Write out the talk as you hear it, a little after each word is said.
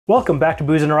Welcome back to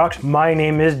Booze and Rocks. My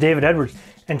name is David Edwards,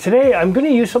 and today I'm going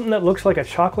to use something that looks like a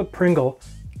chocolate Pringle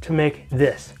to make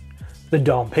this, the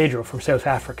Dom Pedro from South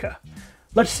Africa.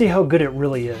 Let's see how good it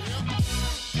really is.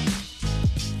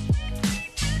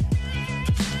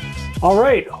 All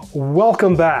right,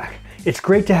 welcome back. It's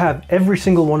great to have every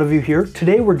single one of you here.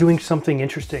 Today we're doing something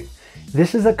interesting.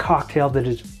 This is a cocktail that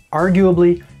is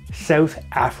arguably South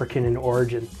African in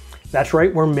origin. That's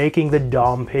right, we're making the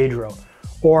Dom Pedro,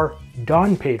 or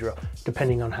Don Pedro,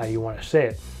 depending on how you want to say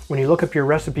it. When you look up your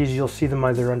recipes, you'll see them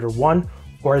either under one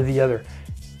or the other.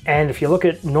 And if you look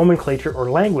at nomenclature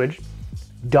or language,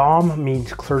 Dom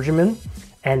means clergyman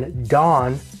and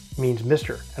Don means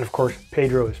Mr. And of course,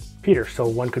 Pedro is Peter. So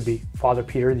one could be Father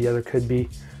Peter, the other could be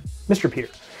Mr. Peter.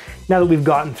 Now that we've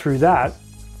gotten through that,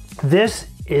 this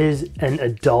is an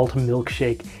adult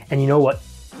milkshake. And you know what?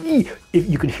 If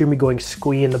you could hear me going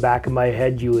squee in the back of my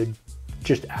head, you would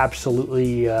just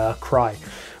absolutely cry.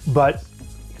 But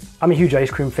I'm a huge ice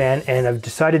cream fan, and I've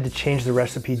decided to change the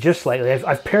recipe just slightly.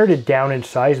 I've pared it down in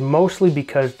size, mostly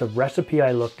because the recipe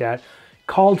I looked at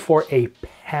called for a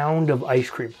pound of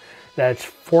ice cream. That's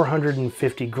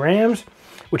 450 grams,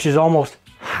 which is almost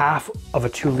half of a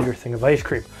 2-liter thing of ice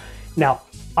cream. Now,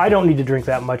 I don't need to drink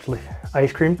that much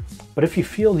ice cream, but if you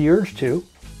feel the urge to,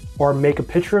 or make a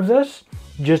picture of this,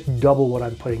 just double what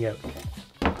I'm putting out.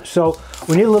 So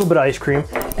we need a little bit of ice cream,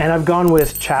 and I've gone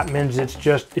with Chapman's.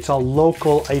 It's a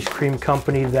local ice cream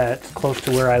company that's close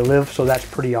to where I live, so that's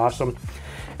pretty awesome.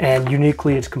 And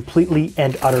uniquely, it's completely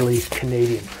and utterly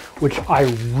Canadian, which I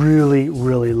really,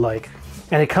 really like.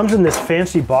 And it comes in this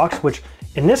fancy box, which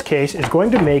in this case is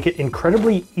going to make it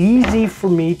incredibly easy for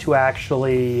me to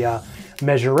actually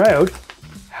measure out.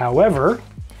 However,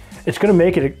 it's going to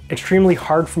make it extremely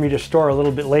hard for me to store a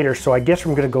little bit later, so I guess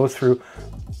I'm going to go through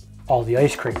all the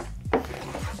ice cream.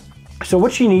 So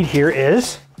what you need here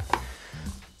is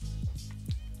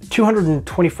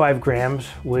 225 grams,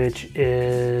 which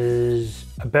is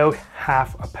about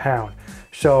half a pound.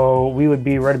 So we would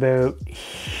be right about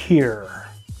here.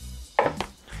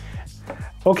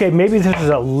 Okay, maybe this is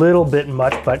a little bit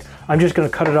much, but I'm just going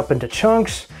to cut it up into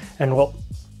chunks, and we'll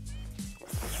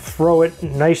throw it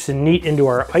nice and neat into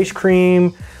our ice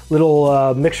cream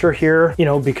little mixer here, you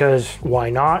know, because why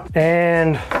not?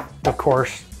 And of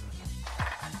course,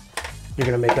 you're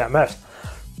gonna make that mess.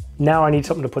 Now I need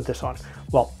something to put this on.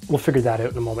 Well, we'll figure that out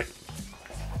in a moment.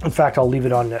 In fact, I'll leave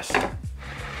it on this.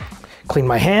 Clean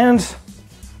my hands.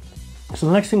 So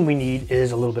the next thing we need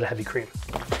is a little bit of heavy cream.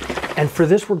 And for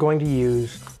this, we're going to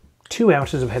use 2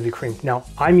 ounces of heavy cream. Now,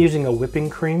 I'm using a whipping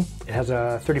cream. It has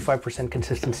a 35%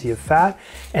 consistency of fat,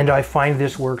 and I find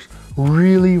this works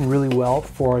really, really well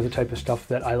for the type of stuff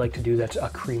that I like to do that's a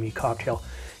creamy cocktail.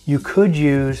 You could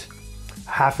use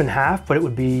half and half, but it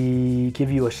would give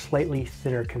you a slightly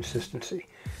thinner consistency.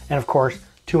 And of course,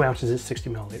 2 ounces is 60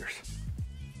 milliliters.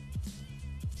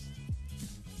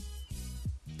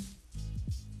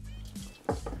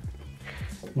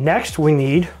 Next, we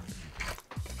need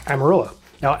Amarula.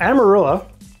 Now, Amarula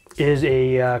is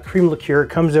a cream liqueur. It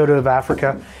comes out of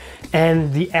Africa,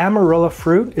 and the Amarula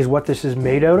fruit is what this is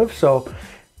made out of. So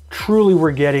truly,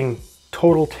 we're getting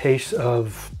total taste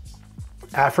of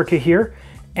Africa here.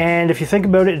 And if you think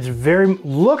about it,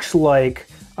 looks like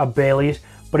a Bailey's,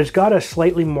 but it's got a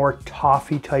slightly more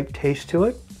toffee type taste to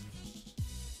it.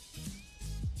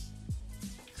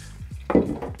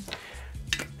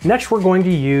 Next, we're going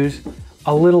to use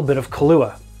a little bit of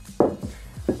Kahlua.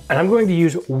 And I'm going to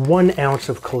use 1 ounce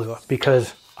of Kahlua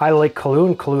because I like Kahlua,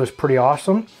 and Kahlua is pretty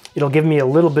awesome. It'll give me a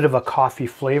little bit of a coffee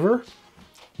flavor.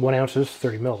 1 ounce is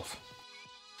 30 mils.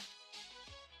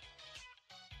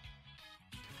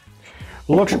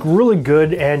 Looks really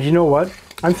good, and you know what?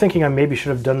 I'm thinking I maybe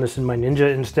should have done this in my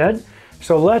Ninja instead.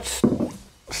 So let's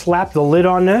slap the lid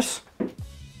on this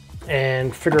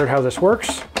and figure out how this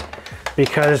works,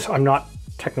 because I'm not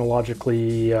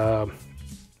technologically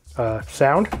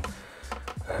sound.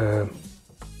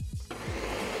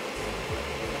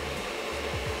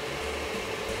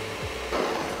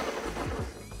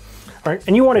 All right,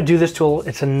 and you want to do this till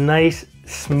it's a nice,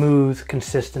 smooth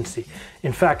consistency.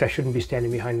 In fact, I shouldn't be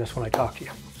standing behind this when I talk to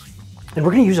you. And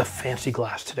we're going to use a fancy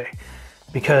glass today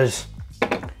because,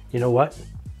 you know what?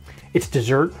 It's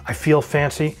dessert. I feel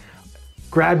fancy.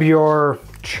 Grab your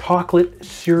chocolate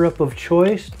syrup of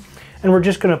choice, and we're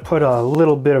just going to put a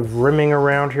little bit of rimming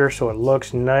around here so it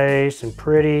looks nice and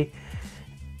pretty.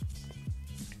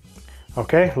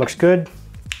 Okay, looks good.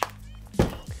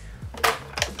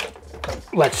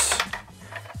 Let's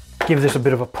give this a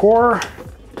bit of a pour.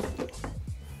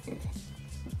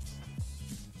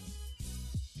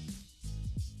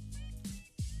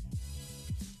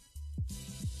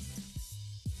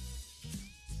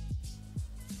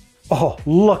 Oh,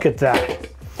 look at that.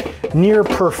 Near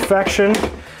perfection.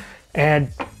 And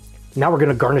now we're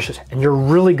gonna garnish this. And you're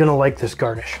really gonna like this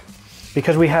garnish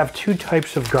because we have two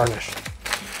types of garnish.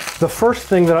 The first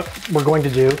thing that we're going to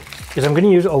do is I'm gonna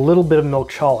use a little bit of milk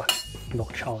chocolate.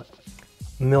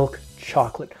 Milk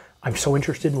chocolate. I'm so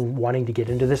interested in wanting to get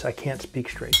into this, I can't speak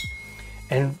straight.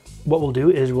 And what we'll do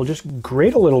is we'll just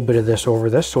grate a little bit of this over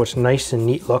this so it's nice and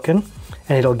neat looking,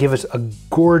 and it'll give us a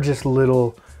gorgeous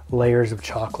little layers of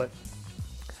chocolate.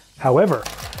 However,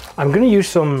 I'm gonna use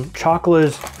some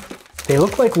chocolates. They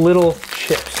look like little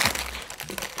chips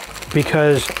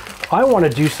because I wanna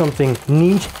do something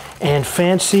neat and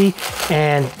fancy.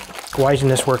 And why isn't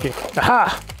this working?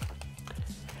 Aha!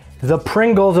 The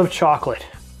Pringles of chocolate.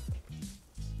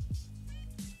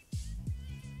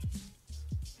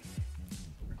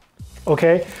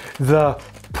 Okay, the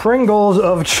Pringles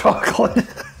of chocolate.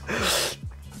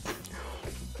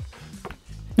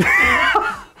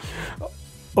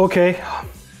 Okay.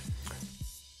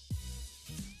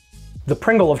 The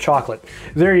Pringle of chocolate.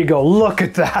 There you go, look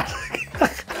at that.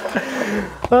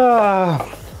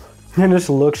 And this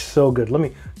looks so good. Let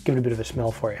me give it a bit of a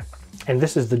smell for you. And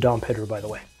this is the Dom Pedro, by the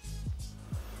way.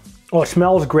 Oh, it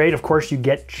smells great. Of course, you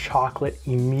get chocolate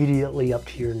immediately up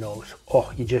to your nose.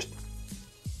 Oh, you just...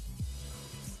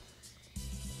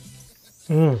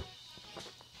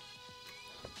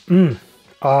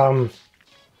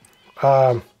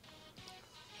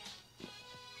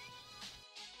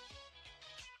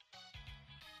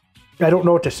 I don't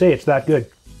know what to say, it's that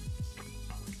good.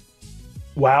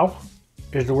 Wow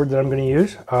is the word that I'm gonna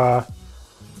use. Uh-oh.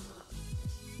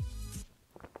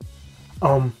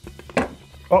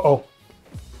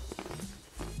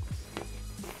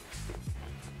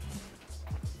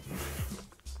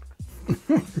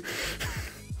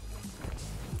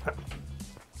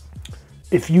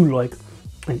 If you like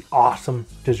an awesome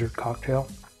dessert cocktail,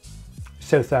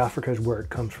 South Africa is where it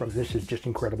comes from. This is just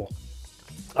incredible.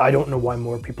 I don't know why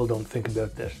more people don't think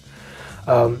about this.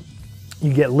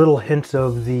 You get little hints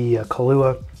of the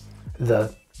Kahlua,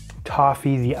 the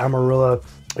toffee, the Amarula.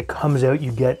 It comes out,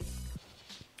 you get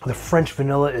the French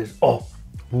vanilla is, oh,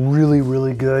 really,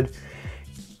 really good.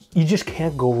 You just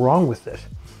can't go wrong with this.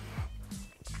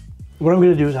 What I'm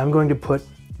gonna do is I'm going to put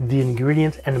the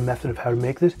ingredients and the method of how to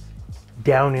make this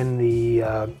down in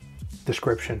the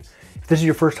description. If this is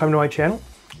your first time to my channel,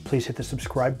 please hit the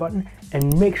subscribe button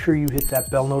and make sure you hit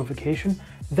that bell notification.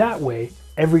 That way,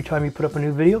 every time you put up a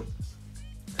new video,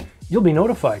 you'll be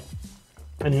notified.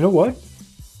 And you know what?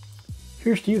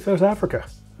 Here's to you, South Africa.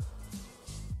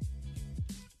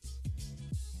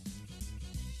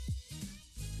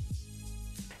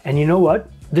 And you know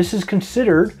what? This is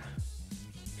considered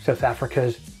South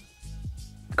Africa's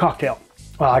cocktail.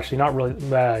 Well, actually not really,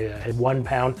 I had 1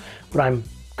 pound, but I'm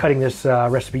cutting this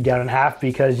recipe down in half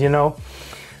because, you know,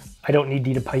 I don't need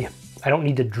to pay. I don't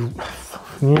need to.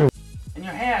 In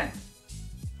your hand.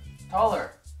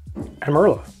 Taller.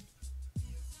 Amarula.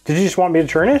 Did you just want me to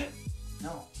turn it?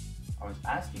 No, I was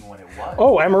asking what it was.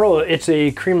 Oh, Amarula. It's a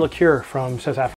cream liqueur from South Africa.